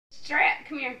strap.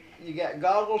 Come here. You got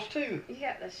goggles too. You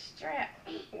got the strap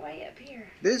way up here.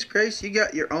 This Grace, you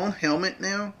got your own helmet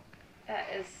now? That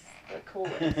is the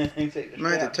coolest. Take the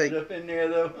Might have to straps take- up in there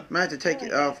though. Might have to take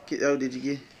it off. Oh, did you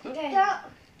get? Okay.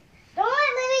 Don't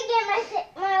let me get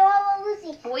my Lala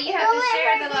Lucy. Well, you have to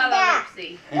share the Lala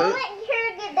Lucy. Don't let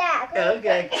her get that.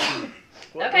 Okay.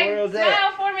 What Okay, world's smile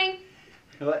that? for me.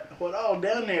 What all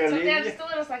down there, Look down Lydia? just a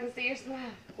little so I can see your smile.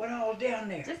 What all down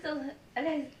there? Just a little.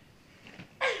 Okay.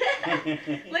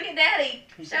 Look at Daddy.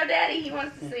 Show Daddy. He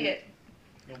wants to see it.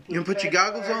 You gonna put your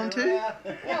goggles on too?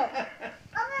 No.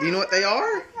 Do you know what they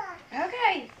are?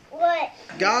 Okay. What?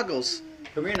 Goggles.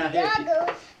 Come here and I'll help you.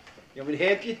 Goggles. You want me to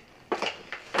help you?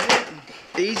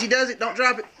 Easy does it. Don't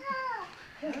drop it.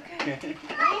 Okay.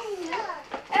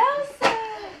 Elsa.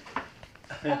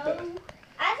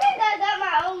 I think I got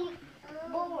my own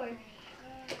board.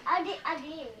 I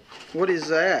did. What is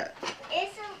that?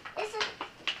 It's a.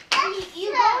 You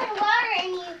go in the water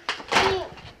and you put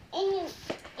A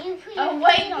your feet on.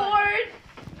 wakeboard.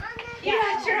 You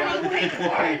got your own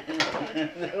wakeboard. Is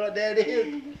that what that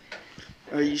is?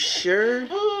 Are you sure?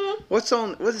 Mm-hmm. What's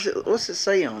on? What is it? What's it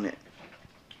say on it?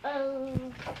 A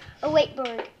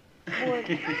wakeboard.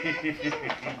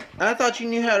 I thought you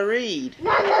knew how to read. No,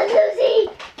 Lucy.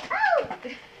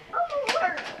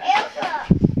 Oh, Elsa.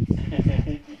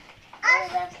 I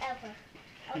love Elsa.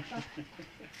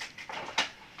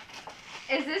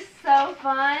 Is this so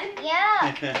fun?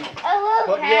 Yeah. I What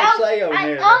love do you say on I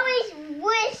there? always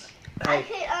wish I Hey.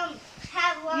 could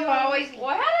have one. You always.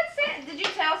 Well, how did Santa? Did you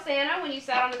tell Santa when you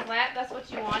sat on his lap that's what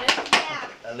you wanted? Yeah.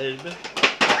 Elizabeth?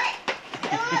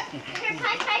 Look, her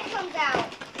pipe comes out,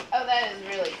 Oh, that is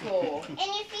really cool. and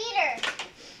you feed her.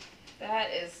 That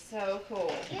is so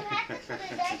cool. You have to put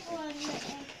that one in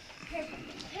her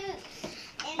poops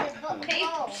in the bowl.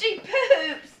 She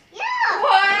poops. Yeah.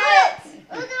 What?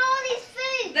 Look at all these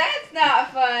foods. That's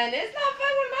not fun. It's not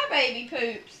fun when my baby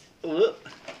poops. Look.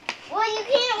 Well, you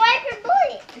can't wipe her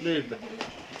butt. Elizabeth.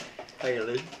 Hey,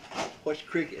 Elizabeth. What's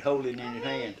Cricket holding in his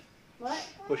hand? What?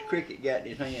 What's Cricket got in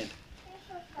his hand?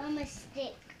 I'm a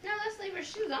stick. No, let's leave her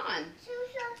shoes on.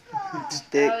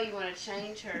 Stick. Oh, you want to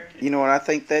change her? You know what I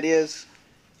think that is?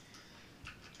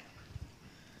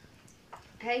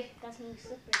 Hey. That's my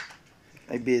slipper.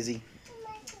 They busy.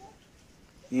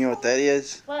 You know what that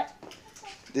is? What?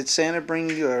 Did Santa bring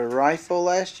you a rifle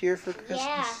last year for Christmas?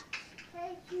 Yeah.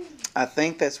 I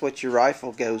think that's what your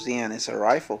rifle goes in. It's a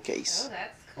rifle case. Oh,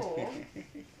 that's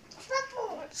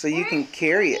cool. So you can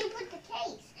carry it. You put the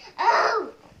case. Oh.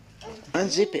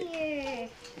 Unzip it. Here.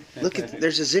 Look at,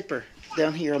 there's a zipper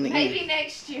down here on the end. Maybe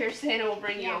next year Santa will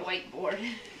bring you a wakeboard.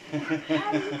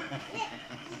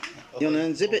 You want to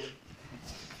unzip it?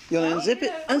 You want to unzip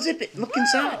it? Unzip it. Look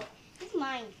inside. It's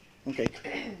mine. Okay.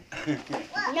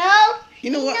 No. You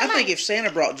know what? I think if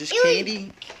Santa brought just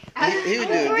candy, he would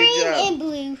do a good Green job. and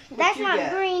blue. That's you not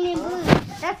got? green and blue.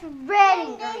 That's red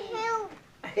and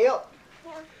green. Help.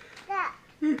 That.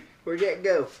 Where'd that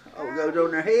go? Oh, it goes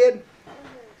on their head?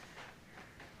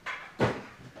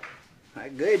 My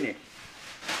goodness.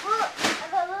 Look, I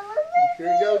got a Sure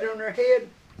it goes on their head?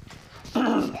 It's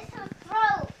her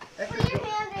throat. That's Put her your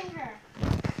throat. hand in her.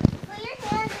 Put your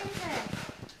hand in her.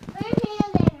 Put your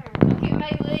hand in her. Look at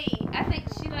May Lee. I think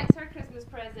she likes her Christmas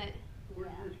present. Where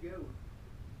did this go?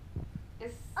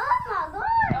 It's, Oh my oh,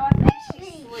 god. I think she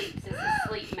sleeps. It's a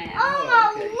sleep mask. Oh my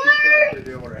okay. word. She's trying to put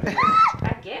it on her head. I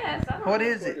guess. I don't What know.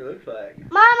 is What it? it looks like.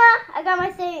 Mama, I got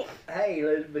my thing. Hey,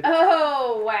 Elizabeth.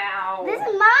 Oh, wow. This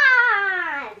is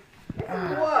mine.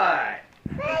 What?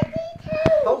 Baby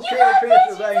Hotel You got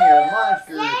Transylvania,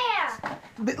 monster. Yeah.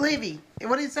 But Livy,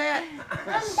 what is that?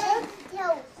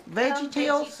 Veggie Veggie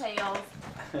Tales? Tails.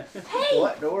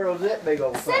 What in the world's that big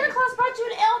old Santa thing? Claus brought you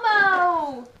an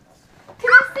Elmo. Can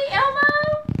I see Elmo?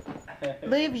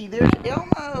 Livy, there's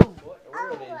Elmo. What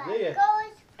in the world is this?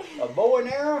 Goes. A bow and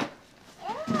arrow?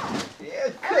 Yeah.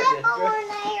 Yes, I goodness. got an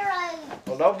arrow.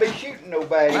 Well, don't be shooting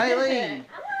nobody. Hey, Lee.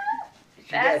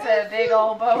 She That's got, a big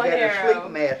old bow she and got her sleep arrow.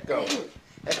 mask on.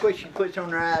 That's what she puts on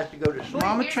her eyes to go to sleep.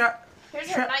 Mama, Here's- try Here's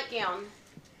her nightgown.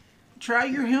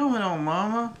 your helmet on,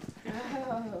 Mama. Oh.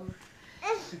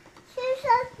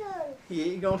 Yeah,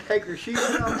 you gonna take her shoes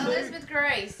off too? Elizabeth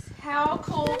Grace, how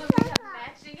cool do we have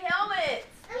matching helmets?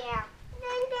 Yeah.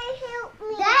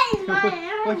 That is mine.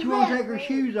 What you wanna take her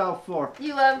shoes off for?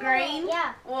 You love green?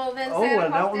 Yeah. Well, then Oh, Santa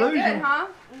and Claus don't did lose good, them. huh?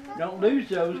 Don't lose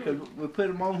those because we put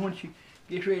them on when she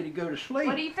gets ready to go to sleep.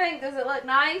 What do you think? Does it look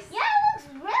nice? Yeah, it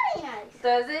looks really nice.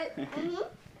 Does it? Mhm.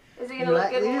 Is it You gonna look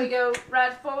like good when this? we go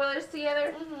ride four-wheelers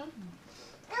together? Mhm.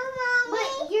 But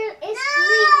it's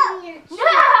squeezing your cheek No!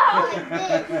 like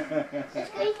this. It's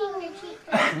squeezing your cheek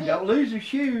like this. Don't lose the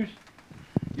shoes.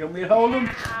 You want me to hold them?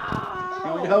 You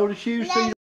want me to hold the shoes for you?